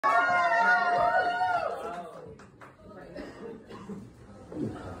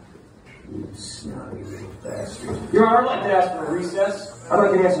Your Honor, I'd like to ask for a recess. I'd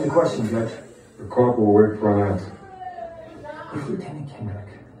like to answer the question, Judge. The corporal will wait for an answer. If Lieutenant Kendrick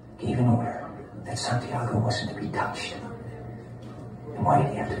gave an order that Santiago wasn't to be touched, then why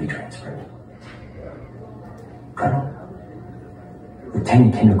did he have to be transferred? Colonel,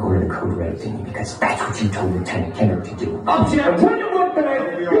 Lieutenant Kendrick ordered the code red, didn't he? Because that's what you told Lieutenant Kendrick to do. Object! When you look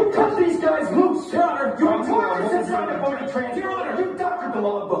back, you cut these guys loose! Your Honor, you report this is not a body transfer! Your Honor, you doctored the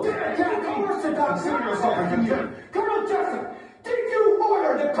logbook! You coerced the doctor! Consider yourself in contempt! Colonel Jessup, did you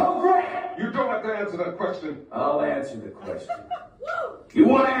order the code red? You don't have to answer that question. I'll answer the question. You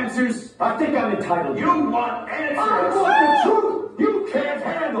want answers? I think I'm entitled. You want answers? I want the truth! You can't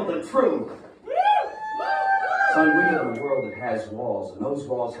handle the truth! Son, we live in a world that has walls, and those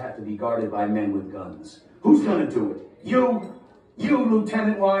walls have to be guarded by men with guns. Who's gonna do it? You? You,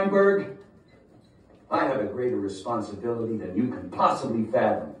 Lieutenant Weinberg? I have a greater responsibility than you can possibly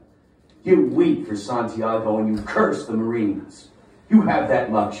fathom. You weep for Santiago and you curse the Marines. You have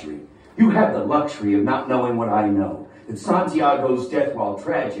that luxury. You have the luxury of not knowing what I know. That Santiago's death, while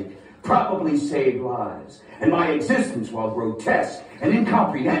tragic, probably saved lives. And my existence, while grotesque and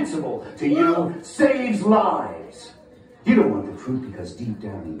incomprehensible to you, saves lives. You don't want the truth because deep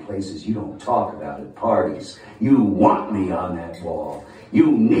down in places you don't talk about at parties. You want me on that wall.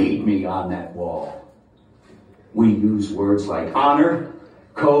 You need me on that wall. We use words like honor,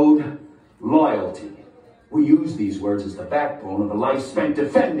 code, loyalty. We use these words as the backbone of a life spent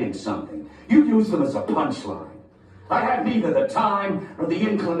defending something. You use them as a punchline. I have neither the time nor the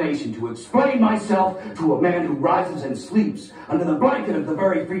inclination to explain myself to a man who rises and sleeps under the blanket of the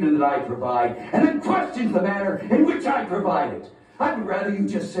very freedom that I provide, and then questions the manner in which I provide it. I would rather you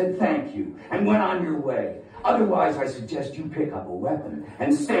just said thank you and went on your way. Otherwise, I suggest you pick up a weapon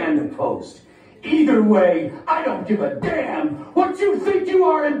and stand a post. Either way, I don't give a damn what you think you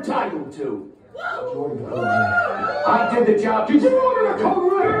are entitled to. I did the job. Did you order a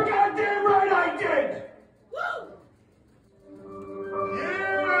code red? Goddamn